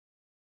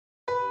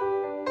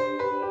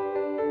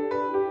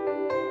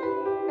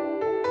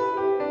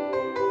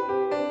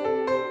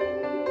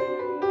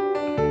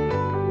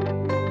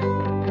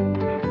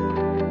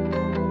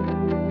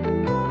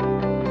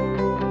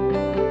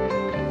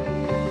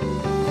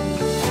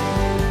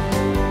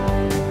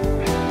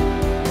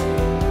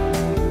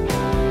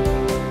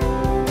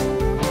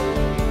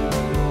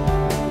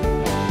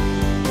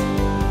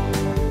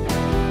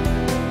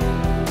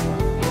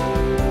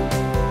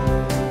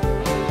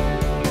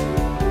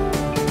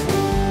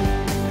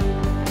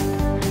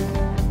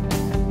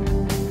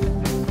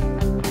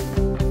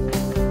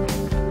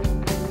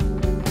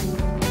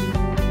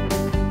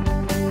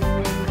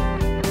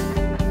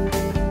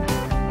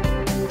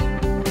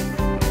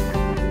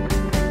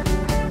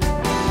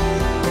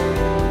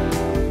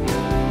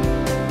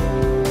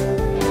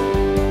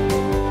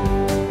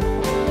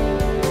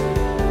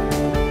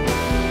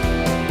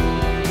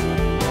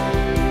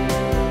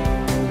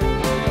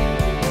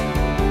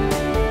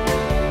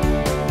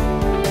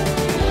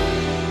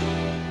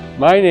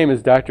My name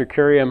is Dr.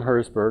 Kerry M.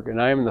 Herzberg,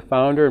 and I am the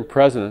founder and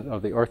president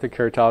of the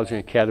Orthokeratology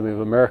Academy of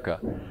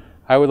America.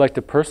 I would like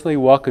to personally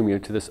welcome you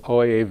to this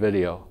OAA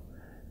video.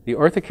 The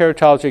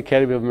Orthokeratology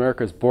Academy of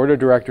America's board of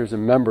directors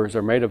and members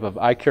are made up of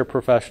eye care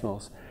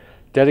professionals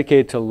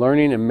dedicated to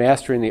learning and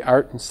mastering the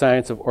art and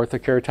science of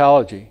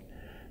orthokeratology.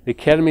 The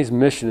Academy's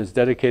mission is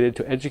dedicated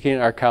to educating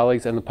our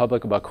colleagues and the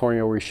public about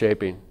corneal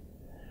reshaping.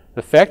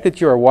 The fact that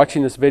you are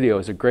watching this video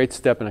is a great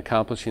step in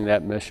accomplishing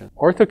that mission.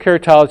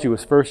 Orthokeratology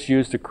was first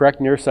used to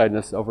correct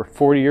nearsightedness over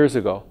 40 years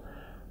ago.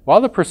 While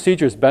the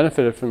procedure has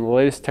benefited from the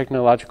latest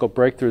technological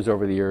breakthroughs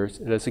over the years,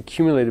 it has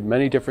accumulated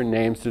many different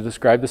names to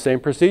describe the same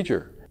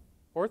procedure.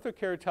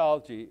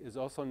 Orthokeratology is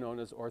also known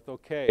as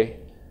OrthoK,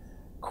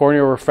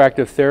 corneal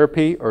refractive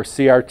therapy or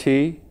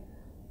CRT,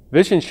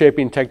 vision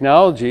shaping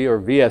technology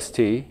or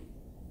VST,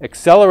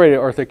 accelerated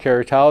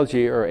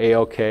orthokeratology or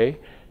AOK,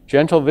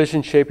 gentle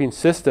vision shaping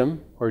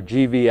system or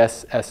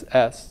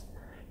GVSSS,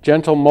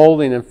 gentle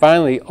molding, and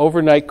finally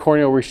overnight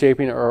corneal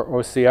reshaping or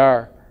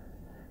OCR.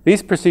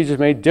 These procedures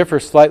may differ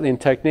slightly in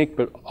technique,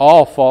 but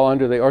all fall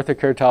under the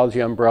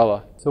orthokeratology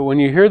umbrella. So when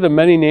you hear the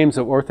many names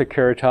of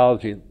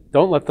orthokeratology,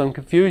 don't let them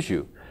confuse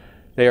you.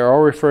 They are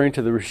all referring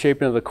to the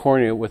reshaping of the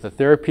cornea with a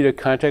therapeutic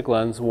contact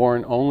lens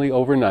worn only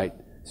overnight,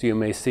 so you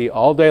may see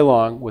all day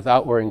long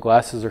without wearing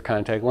glasses or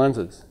contact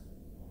lenses.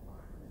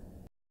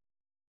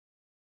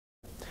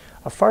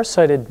 A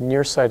far-sighted,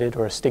 nearsighted,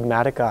 or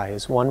astigmatic eye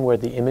is one where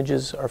the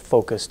images are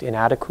focused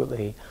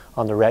inadequately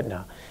on the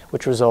retina,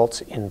 which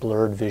results in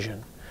blurred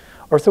vision.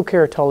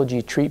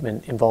 Orthokeratology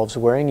treatment involves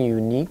wearing a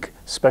unique,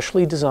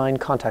 specially designed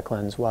contact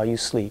lens while you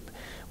sleep,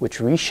 which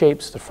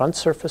reshapes the front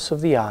surface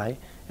of the eye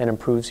and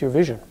improves your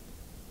vision.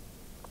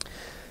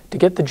 To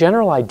get the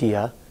general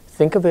idea,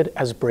 think of it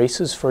as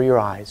braces for your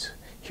eyes.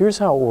 Here's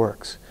how it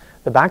works.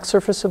 The back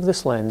surface of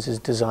this lens is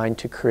designed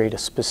to create a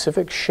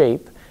specific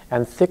shape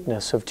and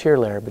thickness of tear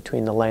layer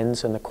between the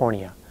lens and the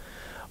cornea.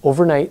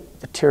 Overnight,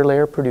 the tear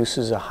layer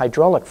produces a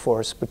hydraulic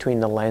force between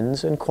the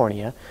lens and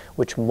cornea,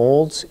 which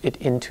molds it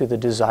into the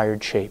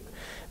desired shape.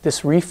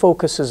 This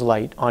refocuses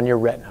light on your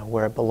retina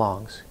where it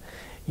belongs.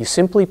 You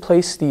simply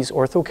place these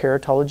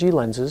orthokeratology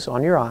lenses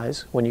on your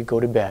eyes when you go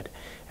to bed,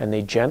 and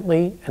they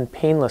gently and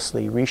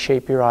painlessly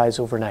reshape your eyes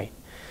overnight.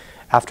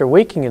 After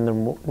waking in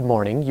the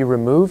morning, you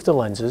remove the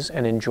lenses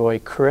and enjoy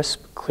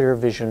crisp, clear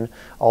vision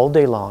all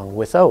day long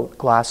without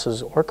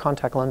glasses or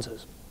contact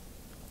lenses.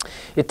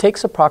 It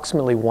takes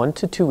approximately 1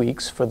 to 2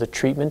 weeks for the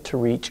treatment to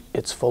reach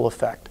its full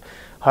effect.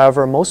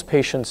 However, most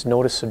patients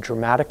notice a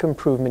dramatic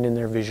improvement in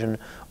their vision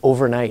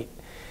overnight.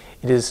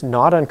 It is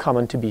not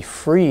uncommon to be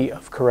free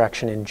of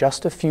correction in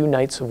just a few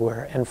nights of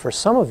wear, and for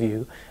some of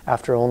you,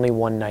 after only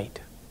one night.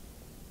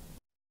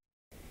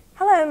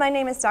 Hello, my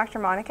name is Dr.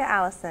 Monica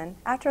Allison.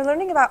 After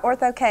learning about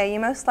OrthoK,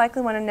 you most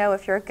likely want to know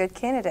if you're a good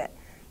candidate.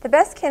 The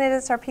best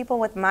candidates are people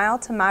with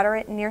mild to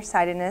moderate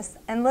nearsightedness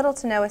and little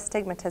to no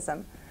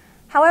astigmatism.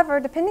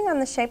 However, depending on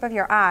the shape of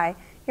your eye,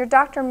 your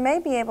doctor may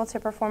be able to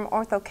perform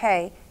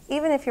OrthoK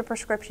even if your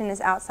prescription is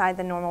outside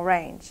the normal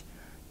range.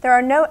 There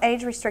are no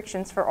age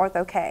restrictions for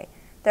OrthoK.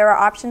 There are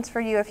options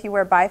for you if you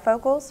wear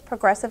bifocals,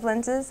 progressive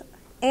lenses,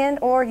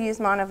 and/or use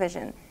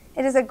monovision.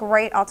 It is a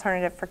great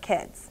alternative for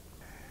kids.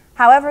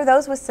 However,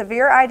 those with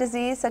severe eye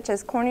disease such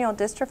as corneal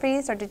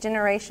dystrophies or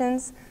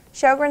degenerations,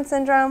 Sjogren's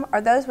syndrome,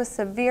 or those with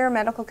severe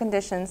medical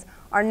conditions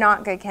are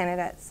not good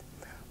candidates.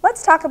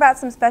 Let's talk about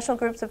some special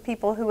groups of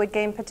people who would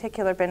gain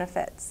particular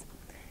benefits.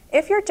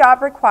 If your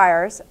job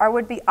requires or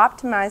would be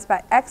optimized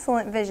by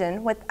excellent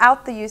vision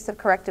without the use of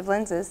corrective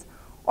lenses,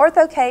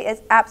 OrthoK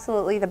is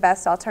absolutely the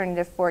best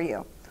alternative for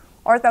you.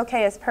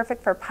 OrthoK is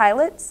perfect for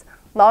pilots,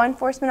 law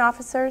enforcement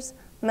officers,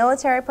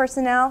 military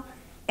personnel,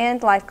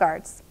 and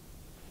lifeguards.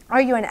 Are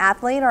you an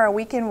athlete or a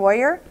weekend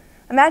warrior?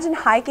 Imagine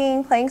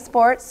hiking, playing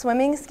sports,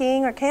 swimming,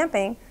 skiing, or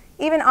camping,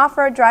 even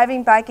off-road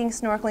driving, biking,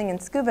 snorkeling,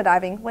 and scuba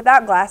diving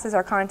without glasses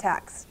or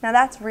contacts. Now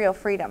that's real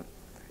freedom.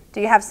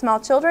 Do you have small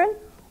children?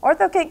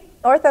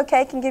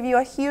 OrthoK can give you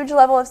a huge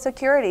level of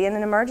security in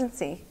an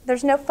emergency.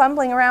 There's no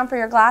fumbling around for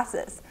your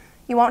glasses.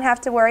 You won't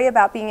have to worry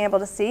about being able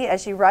to see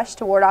as you rush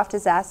to ward off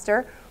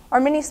disaster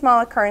or many small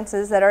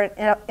occurrences that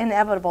are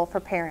inevitable for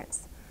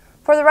parents.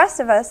 For the rest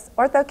of us,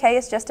 OrthoK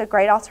is just a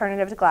great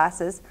alternative to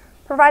glasses,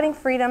 providing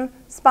freedom,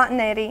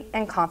 spontaneity,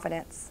 and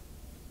confidence.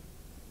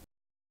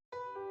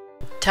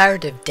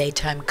 Tired of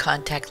daytime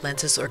contact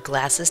lenses or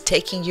glasses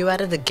taking you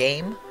out of the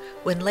game?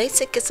 When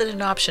LASIK isn't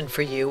an option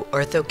for you,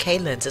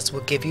 OrthoK lenses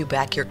will give you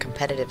back your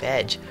competitive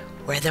edge.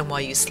 Wear them while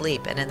you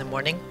sleep, and in the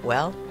morning,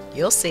 well,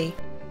 you'll see.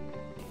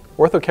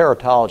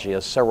 Orthokeratology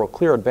has several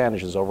clear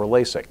advantages over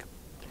LASIK.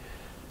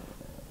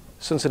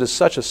 Since it is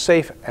such a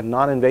safe and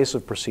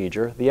non-invasive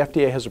procedure, the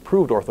FDA has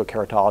approved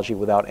orthokeratology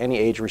without any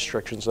age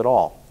restrictions at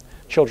all.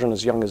 Children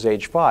as young as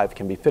age 5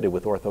 can be fitted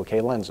with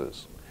OrthoK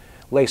lenses.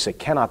 LASIK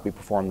cannot be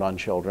performed on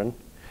children,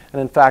 and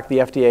in fact the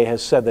FDA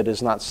has said that it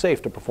is not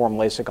safe to perform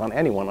LASIK on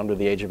anyone under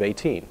the age of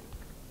 18.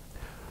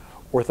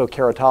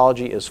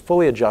 Orthokeratology is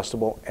fully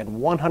adjustable and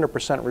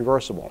 100%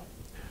 reversible.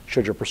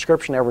 Should your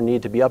prescription ever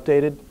need to be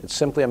updated, it's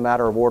simply a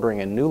matter of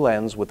ordering a new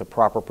lens with the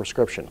proper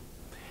prescription.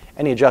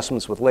 Any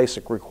adjustments with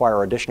LASIK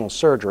require additional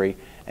surgery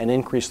and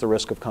increase the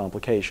risk of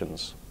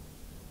complications.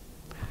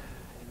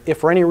 If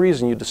for any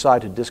reason you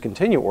decide to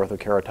discontinue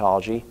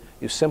orthokeratology,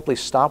 you simply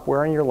stop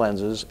wearing your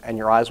lenses and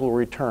your eyes will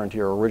return to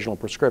your original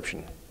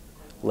prescription.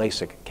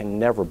 LASIK can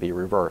never be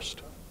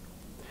reversed.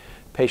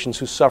 Patients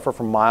who suffer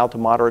from mild to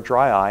moderate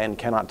dry eye and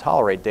cannot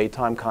tolerate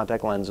daytime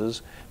contact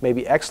lenses may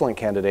be excellent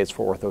candidates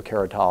for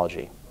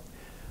orthokeratology.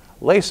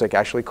 LASIK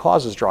actually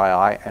causes dry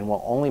eye and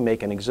will only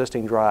make an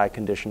existing dry eye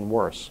condition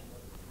worse.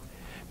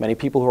 Many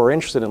people who are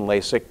interested in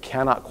LASIK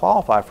cannot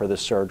qualify for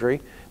this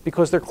surgery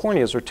because their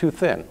corneas are too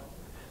thin.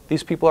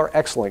 These people are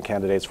excellent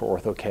candidates for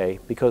OrthoK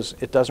because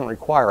it doesn't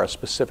require a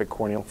specific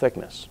corneal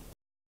thickness.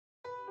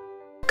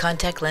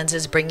 Contact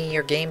lenses bringing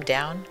your game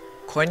down?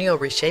 Corneal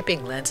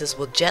reshaping lenses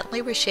will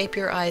gently reshape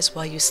your eyes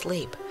while you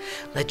sleep.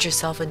 Let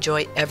yourself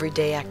enjoy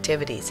everyday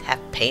activities, have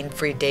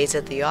pain-free days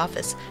at the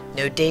office,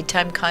 no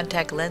daytime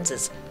contact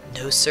lenses,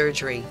 no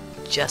surgery,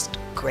 just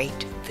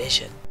great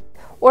vision.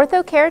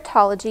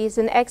 Orthokeratology is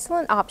an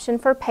excellent option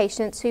for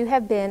patients who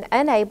have been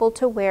unable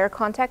to wear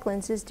contact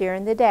lenses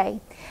during the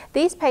day.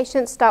 These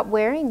patients stop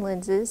wearing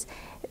lenses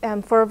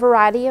for a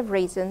variety of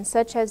reasons,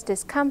 such as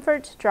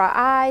discomfort, dry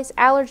eyes,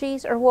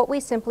 allergies, or what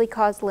we simply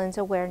call lens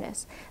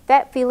awareness.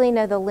 That feeling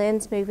of the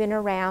lens moving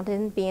around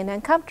and being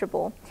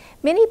uncomfortable.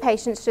 Many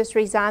patients just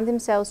resign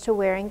themselves to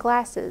wearing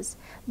glasses,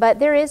 but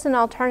there is an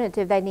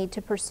alternative they need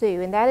to pursue,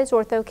 and that is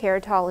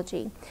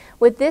orthokeratology.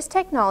 With this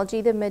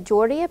technology, the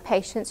majority of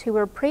patients who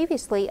were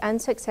previously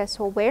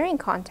unsuccessful wearing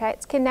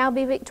contacts can now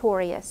be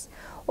victorious.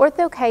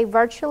 OrthoK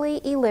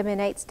virtually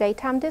eliminates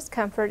daytime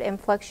discomfort and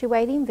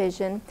fluctuating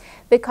vision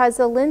because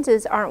the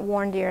lenses aren't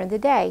worn during the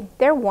day.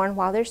 They're worn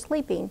while they're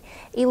sleeping,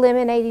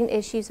 eliminating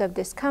issues of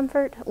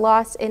discomfort,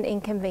 loss, and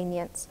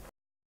inconvenience.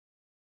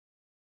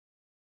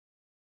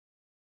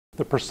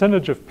 The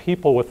percentage of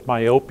people with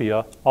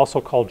myopia,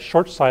 also called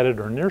short-sighted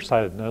or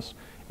nearsightedness,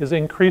 is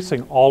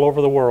increasing all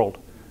over the world.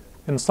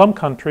 In some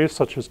countries,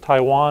 such as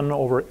Taiwan,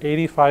 over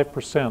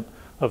 85%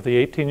 of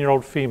the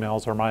 18-year-old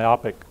females are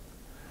myopic.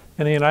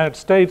 In the United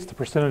States, the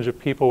percentage of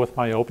people with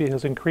myopia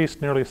has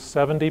increased nearly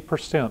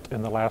 70%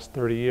 in the last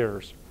 30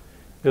 years.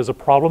 It is a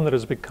problem that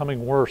is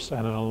becoming worse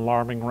at an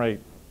alarming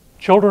rate.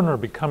 Children are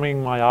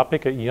becoming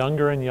myopic at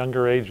younger and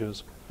younger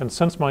ages, and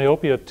since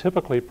myopia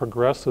typically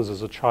progresses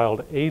as a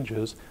child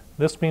ages,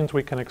 this means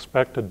we can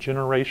expect a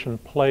generation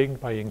plagued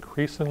by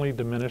increasingly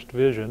diminished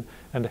vision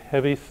and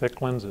heavy,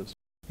 thick lenses.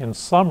 In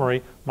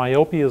summary,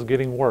 myopia is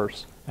getting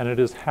worse, and it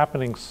is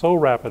happening so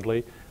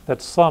rapidly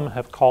that some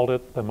have called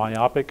it the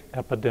myopic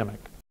epidemic.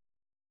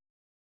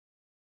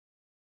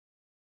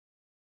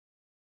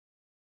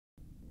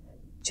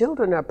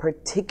 Children are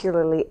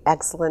particularly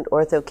excellent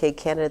OrthoK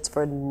candidates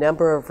for a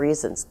number of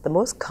reasons. The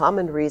most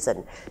common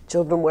reason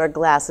children wear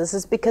glasses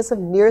is because of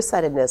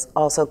nearsightedness,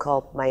 also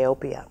called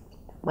myopia.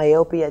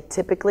 Myopia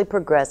typically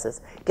progresses,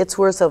 gets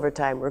worse over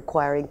time,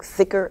 requiring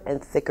thicker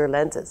and thicker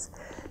lenses.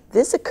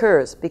 This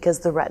occurs because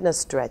the retina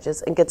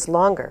stretches and gets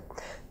longer.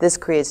 This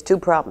creates two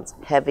problems: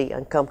 heavy,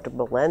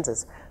 uncomfortable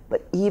lenses,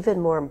 but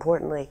even more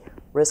importantly,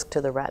 risk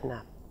to the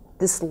retina.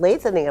 This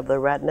lengthening of the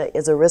retina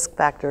is a risk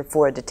factor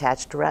for a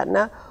detached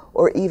retina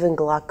or even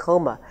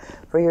glaucoma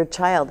for your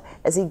child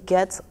as he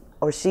gets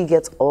or she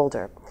gets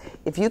older.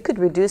 If you could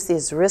reduce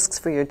these risks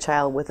for your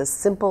child with a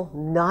simple,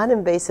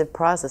 non-invasive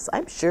process,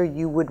 I'm sure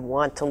you would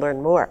want to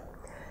learn more.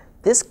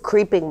 This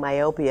creeping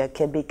myopia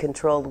can be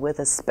controlled with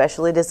a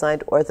specially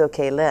designed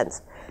OrthoK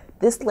lens.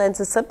 This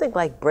lens is something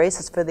like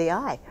braces for the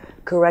eye,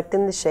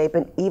 correcting the shape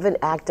and even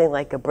acting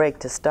like a brake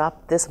to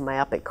stop this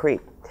myopic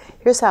creep.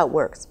 Here's how it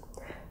works.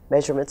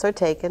 Measurements are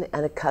taken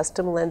and a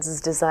custom lens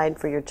is designed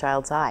for your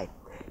child's eye.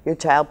 Your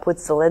child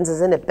puts the lenses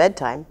in at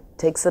bedtime,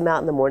 takes them out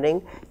in the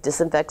morning,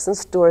 disinfects and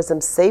stores them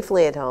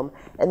safely at home,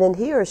 and then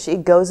he or she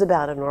goes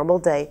about a normal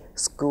day,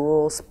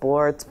 school,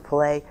 sports,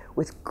 play,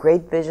 with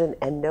great vision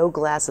and no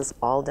glasses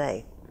all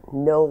day.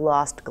 No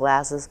lost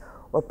glasses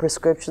or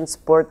prescription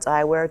sports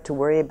eyewear to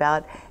worry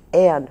about,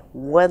 and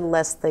one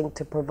less thing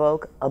to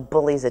provoke a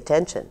bully's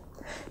attention.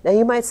 Now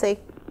you might say,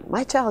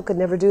 my child could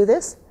never do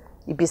this.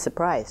 You'd be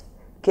surprised.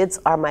 Kids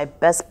are my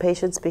best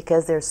patients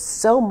because they're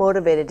so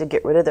motivated to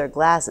get rid of their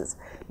glasses.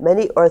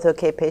 Many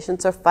OrthoK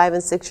patients are 5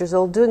 and 6 years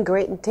old, doing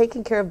great and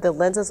taking care of the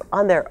lenses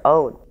on their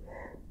own.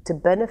 To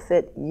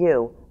benefit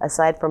you,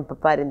 aside from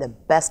providing the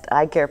best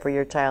eye care for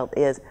your child,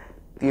 is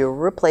fewer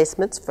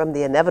replacements from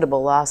the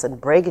inevitable loss and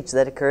breakage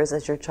that occurs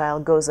as your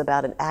child goes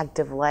about an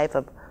active life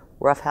of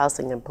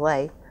roughhousing and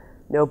play,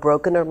 no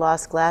broken or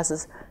lost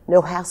glasses,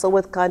 no hassle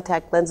with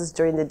contact lenses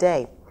during the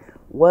day,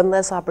 one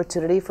less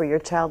opportunity for your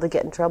child to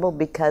get in trouble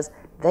because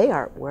they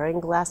aren't wearing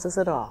glasses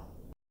at all.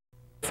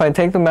 If I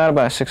take them out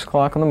about 6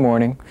 o'clock in the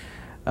morning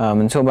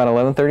until about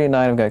 11:30 at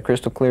night, I've got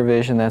crystal clear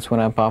vision. That's when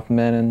I pop them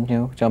in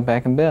and jump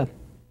back in bed.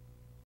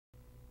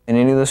 And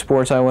any of the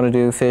sports I want to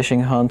do,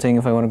 fishing, hunting,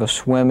 if I want to go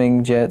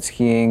swimming, jet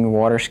skiing,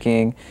 water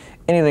skiing,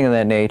 anything of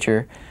that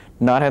nature,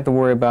 not have to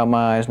worry about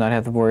my eyes, not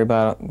have to worry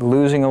about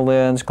losing a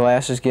lens,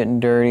 glasses getting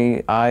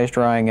dirty, eyes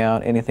drying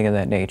out, anything of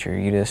that nature.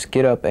 You just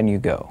get up and you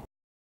go.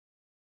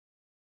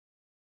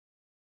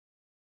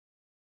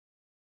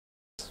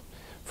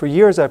 For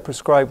years, I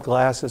prescribed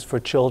glasses for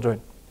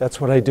children.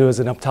 That's what I do as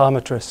an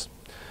optometrist.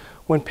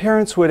 When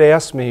parents would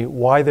ask me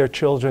why their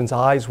children's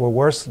eyes were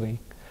worsening,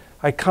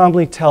 I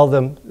calmly tell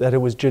them that it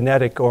was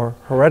genetic or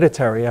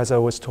hereditary, as I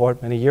was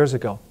taught many years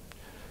ago.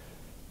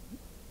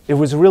 It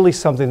was really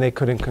something they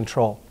couldn't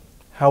control.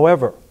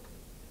 However,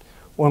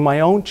 when my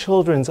own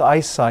children's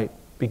eyesight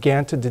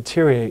began to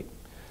deteriorate,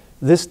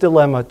 this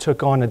dilemma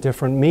took on a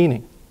different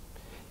meaning.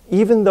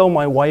 Even though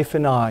my wife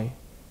and I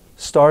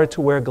started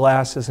to wear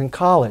glasses in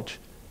college,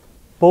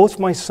 both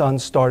my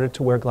sons started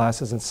to wear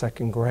glasses in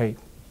second grade.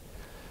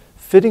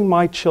 Fitting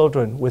my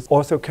children with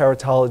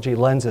orthokeratology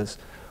lenses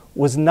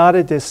was not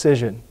a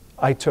decision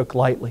I took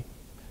lightly.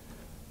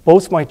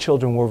 Both my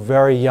children were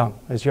very young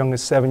as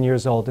 7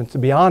 years old, and to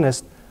be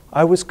honest,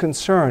 I was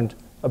concerned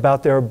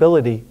about their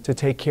ability to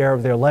take care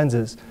of their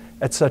lenses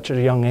at such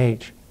a young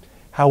age.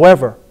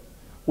 However,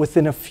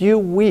 within a few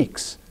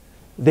weeks,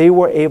 they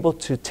were able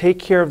to take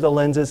care of the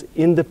lenses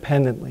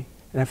independently,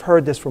 and I've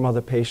heard this from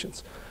other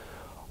patients.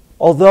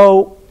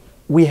 Although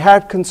we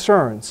had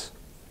concerns,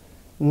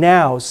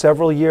 now,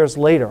 several years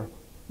later,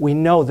 we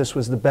know this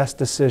was the best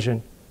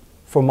decision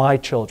for my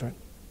children.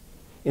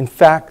 In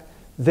fact,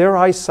 their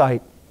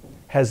eyesight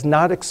has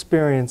not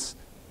experienced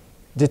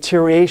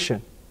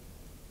deterioration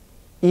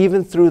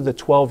even through the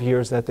 12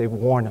 years that they've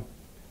worn them.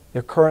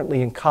 They're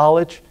currently in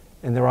college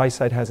and their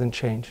eyesight hasn't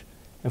changed.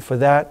 And for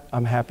that,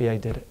 I'm happy I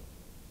did it.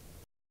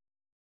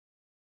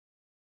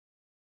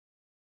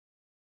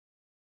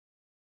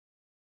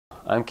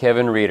 I'm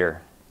Kevin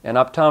Reeder, an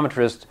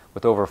optometrist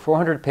with over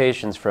 400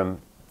 patients from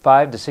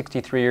 5 to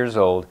 63 years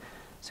old,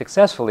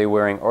 successfully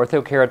wearing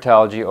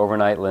orthokeratology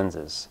overnight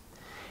lenses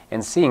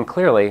and seeing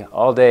clearly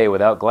all day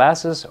without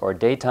glasses or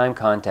daytime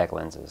contact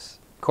lenses.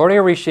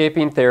 Corneal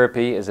reshaping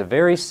therapy is a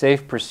very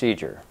safe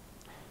procedure.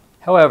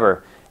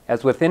 However,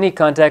 as with any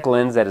contact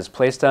lens that is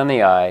placed on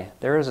the eye,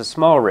 there is a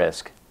small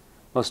risk,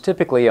 most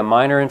typically a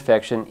minor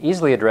infection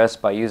easily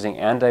addressed by using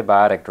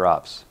antibiotic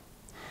drops.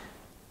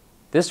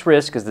 This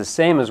risk is the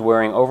same as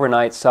wearing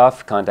overnight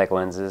soft contact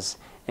lenses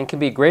and can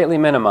be greatly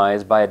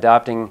minimized by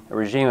adopting a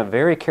regime of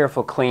very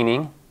careful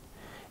cleaning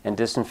and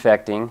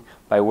disinfecting,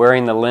 by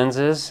wearing the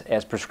lenses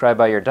as prescribed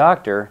by your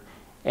doctor,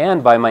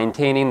 and by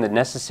maintaining the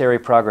necessary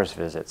progress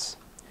visits.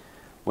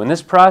 When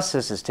this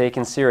process is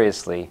taken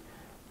seriously,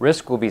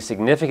 risk will be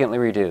significantly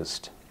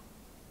reduced.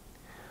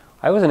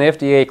 I was an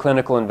FDA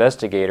clinical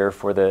investigator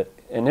for the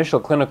initial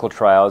clinical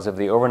trials of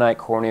the overnight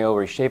corneal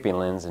reshaping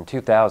lens in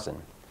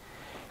 2000.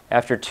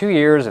 After 2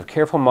 years of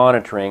careful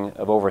monitoring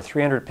of over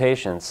 300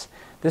 patients,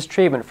 this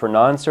treatment for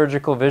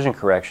non-surgical vision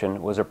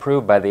correction was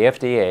approved by the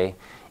FDA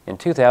in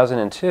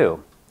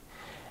 2002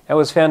 and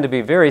was found to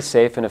be very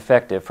safe and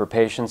effective for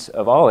patients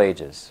of all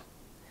ages.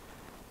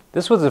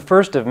 This was the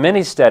first of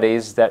many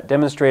studies that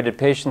demonstrated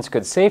patients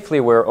could safely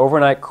wear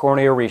overnight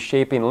corneal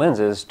reshaping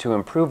lenses to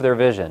improve their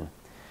vision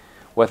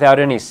without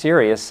any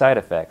serious side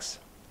effects.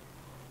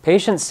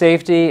 Patient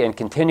safety and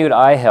continued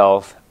eye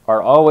health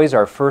are always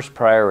our first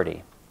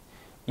priority.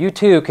 You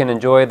too can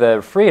enjoy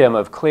the freedom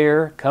of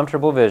clear,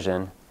 comfortable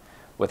vision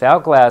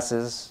without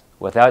glasses,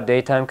 without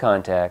daytime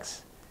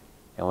contacts,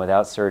 and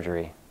without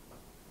surgery.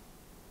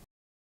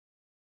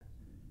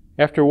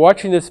 After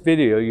watching this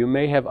video, you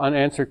may have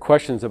unanswered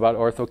questions about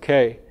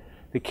OrthoK.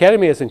 The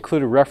Academy has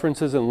included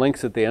references and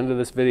links at the end of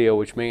this video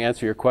which may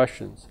answer your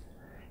questions.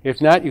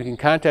 If not, you can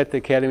contact the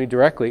Academy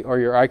directly or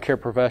your eye care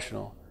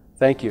professional.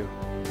 Thank you.